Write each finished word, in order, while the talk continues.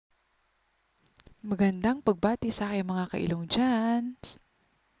Magandang pagbati sa aking mga kailong dyan.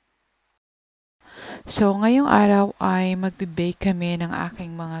 So, ngayong araw ay magbe-bake kami ng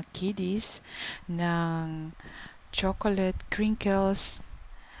aking mga kiddies ng chocolate crinkles.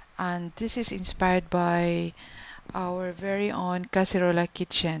 And this is inspired by our very own Kaserola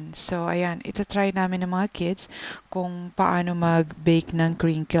kitchen. So, ayan, ita-try namin ng mga kids kung paano mag-bake ng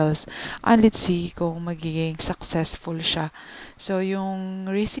crinkles. And let's see kung magiging successful siya. So, yung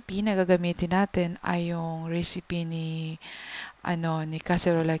recipe na gagamitin natin ay yung recipe ni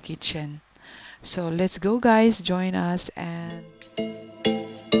Kaserola Kitchen. So, let's go guys, join us and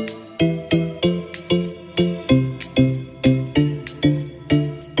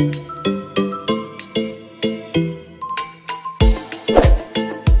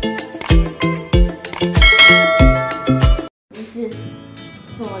this is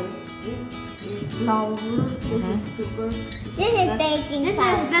soy. This is flour. This is sugar. This is baking This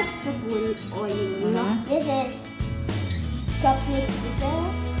powder. is vegetable oil. This is chocolate sugar.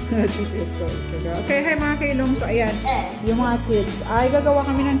 Okay, hi mga kailong. So, ayan, yung mga kids, ay gagawa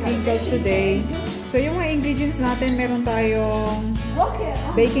kami ng crinkles today. So, yung mga ingredients natin, meron tayong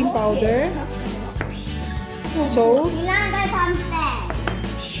baking powder, salt,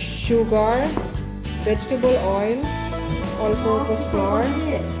 sugar, vegetable oil, all-purpose flour,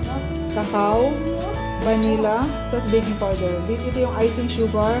 cacao, vanilla, plus baking powder. Ito yung icing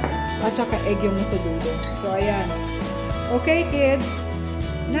sugar, at saka egg yung nasa dulo. So, ayan. Okay, kids.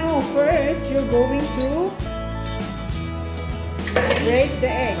 Now, first, you're going to break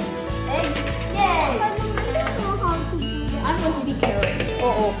the egg. Egg? Yes! I don't know how to do that. I'm going to be careful.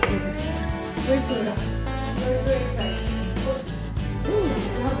 Oh, We're too excited.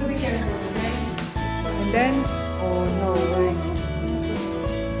 You have to be careful, okay? And then, oh no, right?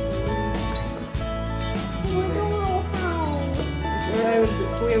 I don't know how.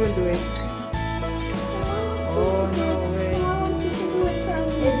 Kuya will do it. Oh no, wait. I want you to do it for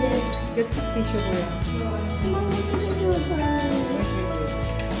me. Get some tissue, Kuya. I want you to do it for me. Wait.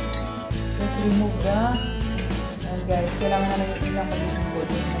 Let's remove the... And guys, kailangan na lang ilang magiging bowl.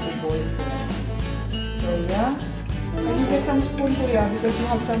 Mag-boil sila. So, yeah. Can you get some spoon, Kuya? Because you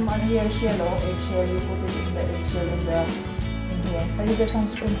have some eggshell, eggshell. You put it in the eggshell in here. Can you get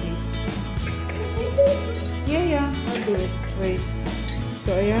some spoon, please? Yeah. I'll do it. Wait.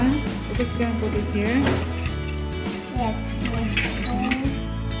 So, ayan. We're just gonna put it here. Yes.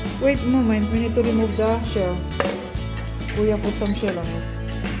 Wait a moment. We need to remove the shell. Kuya, put some shell on it.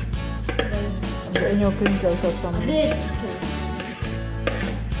 And your crinkles have some. This.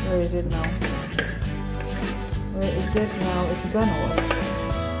 Where is it now? Where is it now? It's gone away.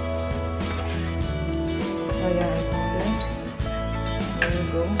 Oh yeah, I found it. There you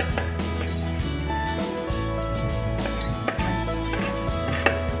go.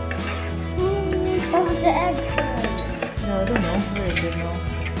 Oh, the egg. No, I don't know. Where is it now?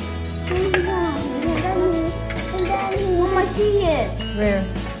 Oh, I see it. Where?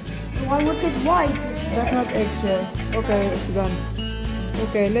 The one with it white. That's not eggshell. Okay, it's gone.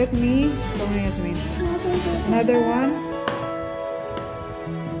 Okay, let me. Come on, Yasmin. Another one.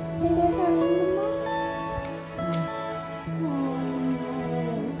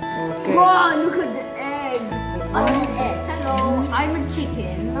 Okay. Wow, look at the egg. I'm an egg. Hello, I'm a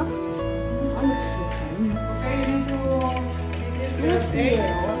chicken. I'm a chicken. Okay, you need to take Look this egg.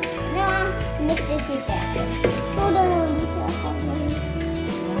 here. Mix it together. Hold on, be careful.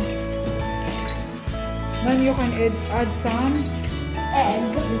 Then you can add some. Egg.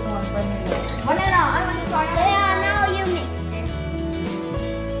 This one, vanilla. Vanilla. I want to try it. Yeah, now you mix it.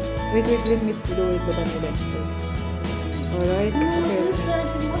 Wait, let me do it the vanilla instead. Alright? Okay.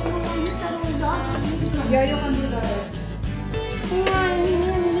 Yeah, you can do the rest. You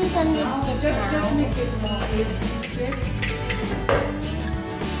can mix it Just now. mix it more. Please mix it.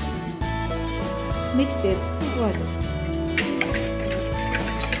 Mixed it. What?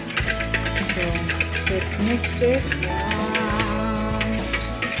 So, let's mix it. Yeah.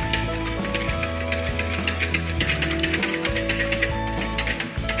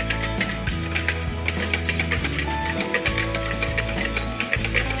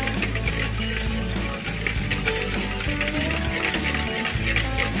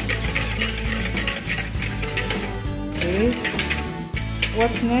 Okay.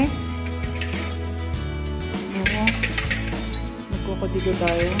 What's next? Ako. Magkukadigo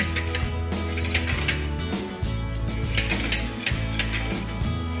tayo.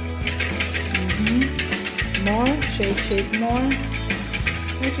 More. Shake more.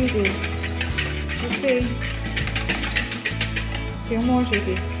 How sweet is? Okay. Okay, more shake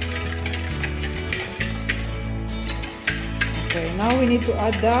it. Okay, now we need to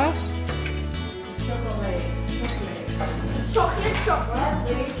add the Chocolate.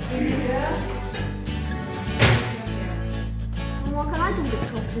 Wait, vanilla. Mama, can I do the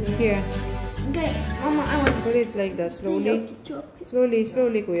chocolate? Here, Okay, Mama, I want put it like that, slowly. chocolate.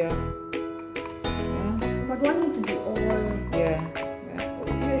 Slowly, kuya. Yeah. But do I need to do all? Yeah.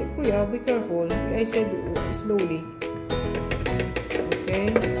 Okay, kuya, be careful. I said slowly. Okay.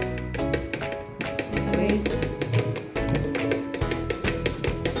 Wait.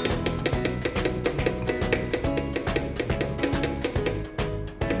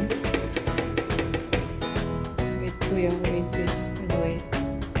 Wait, kuya, wait, please. Wait.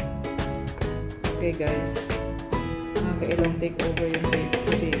 Okay, guys. Nakakailang take over yung plates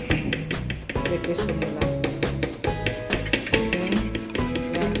kasi request nila. Okay.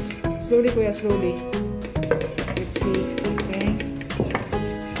 Yeah. Slowly, kuya, slowly. Let's see. Okay.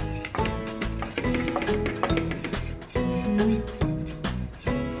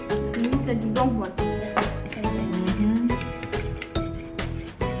 You said you don't want to.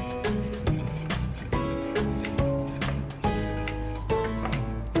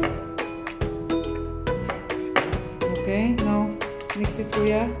 Okay, now mix it,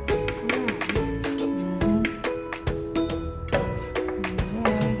 kuya.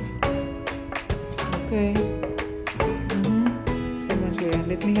 Alright. Okay. Come on, kuya.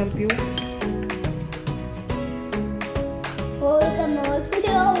 Let me help you. Oh, look at my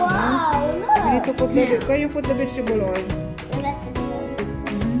video. Wow, You need to look. put the, can you put the vegetable oil? That's good.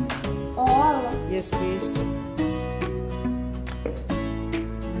 Oh. Yes, please.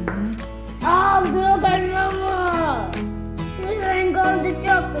 Oh, look at Mama. She's trying to the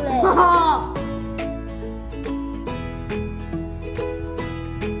chocolate.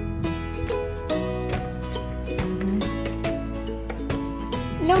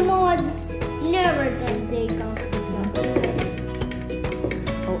 No more. Never gonna take off the chocolate.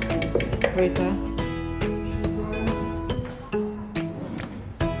 Oh, wait, huh?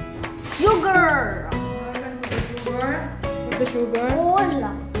 Sugar. Put the sugar. All.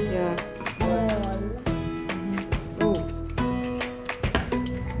 Yeah. All. Oh,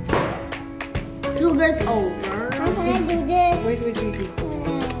 Sugar's over. How can I do this? wait, sweetie.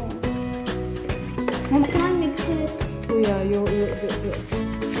 Mama, can I mix it? Kuya, you.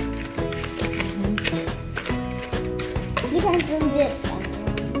 You can do this.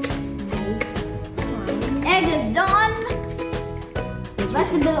 Egg is done.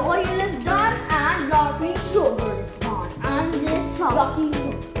 Vegetable oil is done. And rocking sugar is done. And this rocking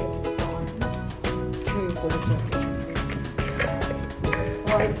sugar is done. Here you put the chocolate.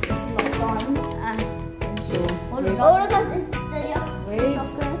 So it's not done. And So, hold wait. it Oh, up. look at the Wait.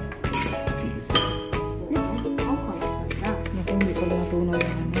 chocolate. Naku, hindi pala natunaw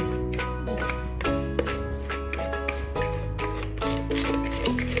yung ano.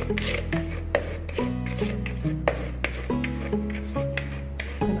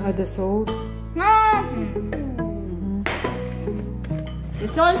 And add the salt. The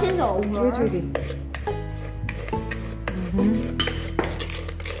salt is over. Wait, sweetie.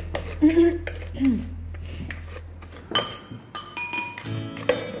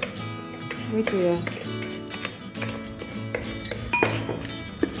 Wait, kuya.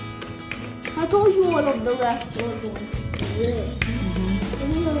 I told you all of the rest were going to do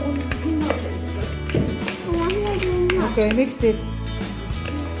it. Okay, mix it.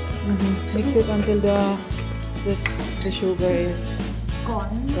 Mix it until the sugar is Gone.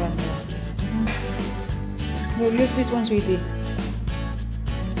 gone. No, use this one, sweetie.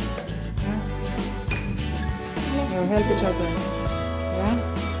 Yeah? No, help each other. Yeah?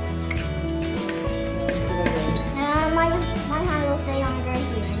 My hand will stay on right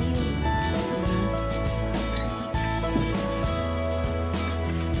here.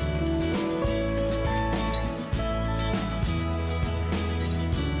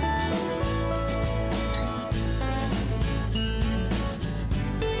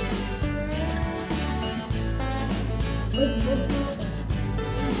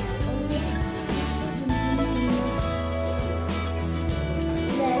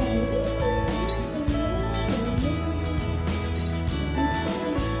 And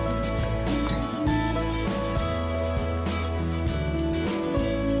you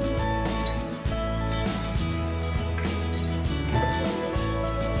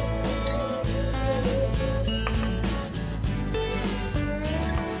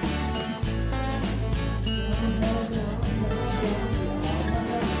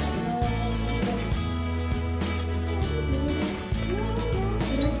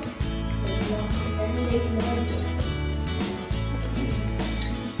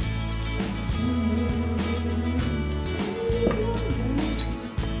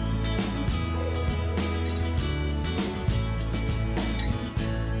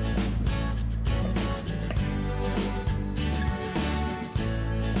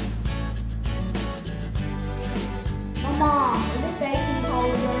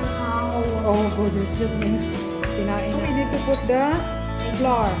Oh goodness, just me. Kinain na. We need to put the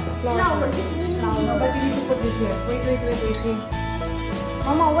flour. Flour. No, but you need to put this here. Wait.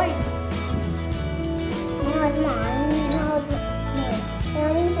 Mama, wait. Mama, I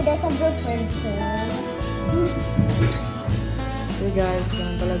need to get a boyfriend soon. Okay guys,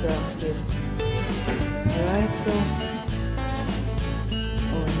 ganun talaga. Kids. Alright, go.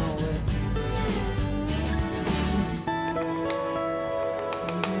 Oh no, wait.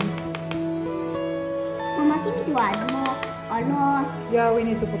 Mama, seem to add more a lot. Yeah, we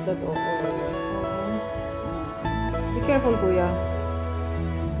need to put that over. Be careful, Kuya.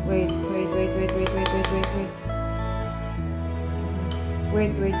 Wait.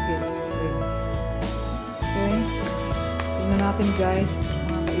 Wait, kids. Wait. Okay. Tingnan natin, guys.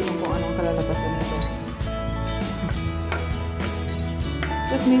 Mga kailan kung anong kalalabasan nito.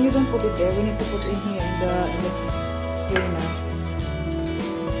 Just mean you don't put it there. We need to put it here in the strainer.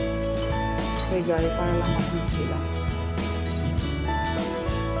 Okay, guys. Para lang mag-mix sila.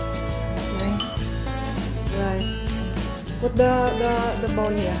 Okay. Right. Put the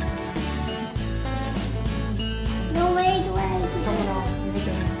bowl here. No, wait. Come on now. Give it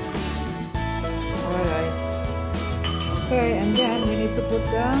to me. Alright. Okay, and then we need to put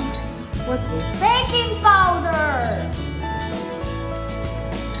the... What's this? Baking powder.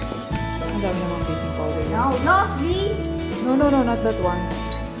 Ang dami namang baking powder. No, not these. No, not that one.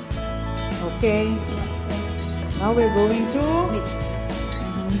 Okay. Now we're going to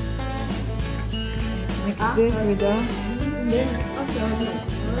mix this with the...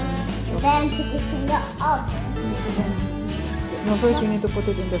 Then put it in the oven. No, first we need to put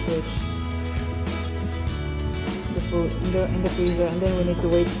it in the fridge. In the freezer, and then we need to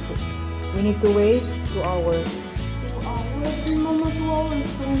wait. We need to wait 2 hours. 2 hours. Mama, 2 hours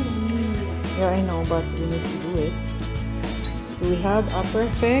for me. Yeah, I know, but we need to do it. Do we have a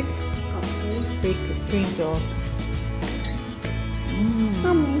perfect crinkles?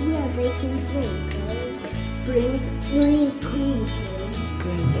 Mama, here baking crinkles. Crinkles.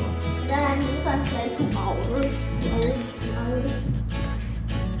 Crinkles. Then you can play 2 hours.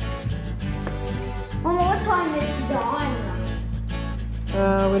 Mama, what time is it done?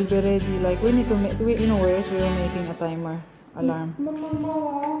 We'll be ready. Like we need to make. You know, whereas we are making a timer alarm. Mama,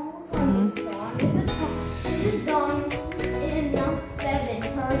 what time is it done? Is it done in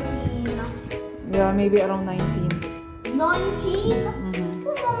 7:13? Yeah, maybe around 19. 19? Mama,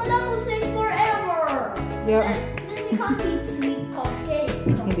 that will take forever. Yeah. Then we can't eat sweet cupcake.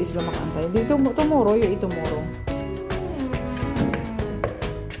 Hindi sila makaantay. Tomorrow, you eat tomorrow.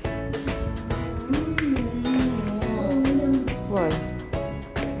 Why?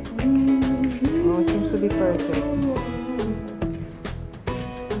 Oh, it seems to be perfect.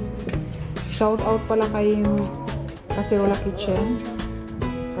 Shout out pala kay Kaserolas Kitchen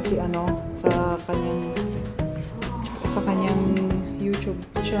kasi sa kanyang YouTube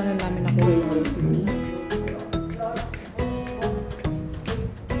channel namin nakuha yung recipe.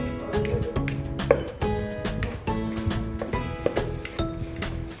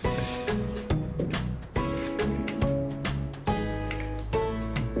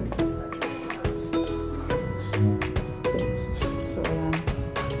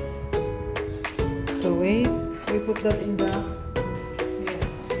 So wait, we put that in the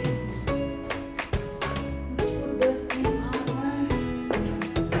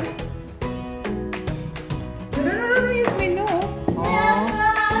No, Yasmin, no.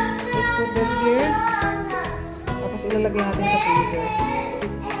 Let's put that here. Tapos ilalagay natin sa freezer.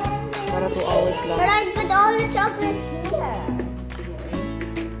 Para 2 hours lang. But I put all the chocolate here.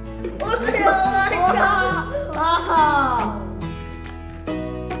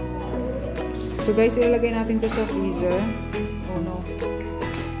 So guys, ilalagay natin to sa freezer. Oh no.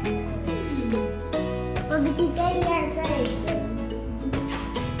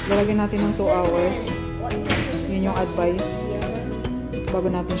 Ilalagay natin ng 2 hours. Yun yung advice. Bago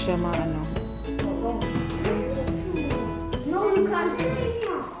natin siya maano. No, you can't do it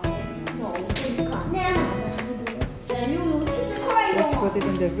now. No, you can't. Then you lose the crayon. Let's put it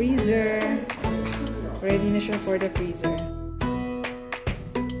in the freezer. Ready na siya for the freezer.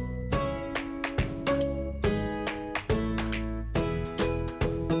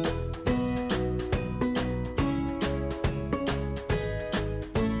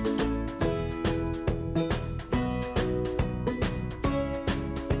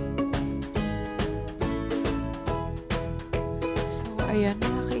 Ayan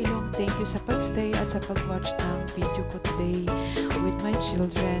mga kailong, thank you sa pagstay at sa pag-watch ng video ko today with my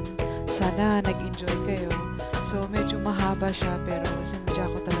children. Sana nag-enjoy kayo. So medyo mahaba siya pero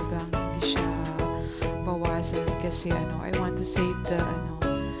sinadya ko talagang hindi siya bawasan kasi I want to save the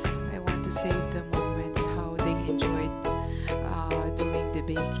save the moments how they enjoyed doing the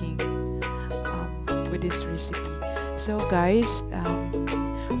baking with this recipe. So guys,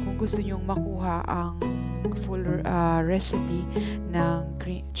 kung gusto nyong makuha ang full recipe ng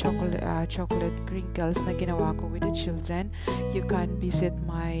chocolate crinkles na ginawa ko with the children, you can visit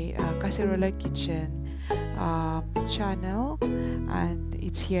my Kaserolas kitchen channel, and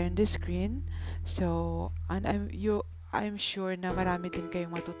it's here on the screen. So, and I'm sure na marami din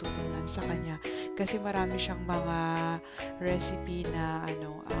kayong matututunan sa kanya kasi marami siyang mga recipe na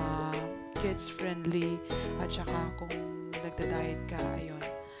kids friendly, at saka kung nagda-diet ka,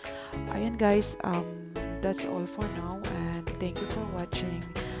 ayun guys, that's all for now, and thank you for watching,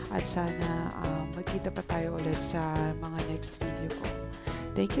 at sana magkita pa tayo ulit sa mga next video ko.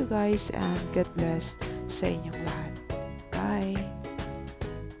 Thank you guys, and God bless sa inyong lahat. Bye!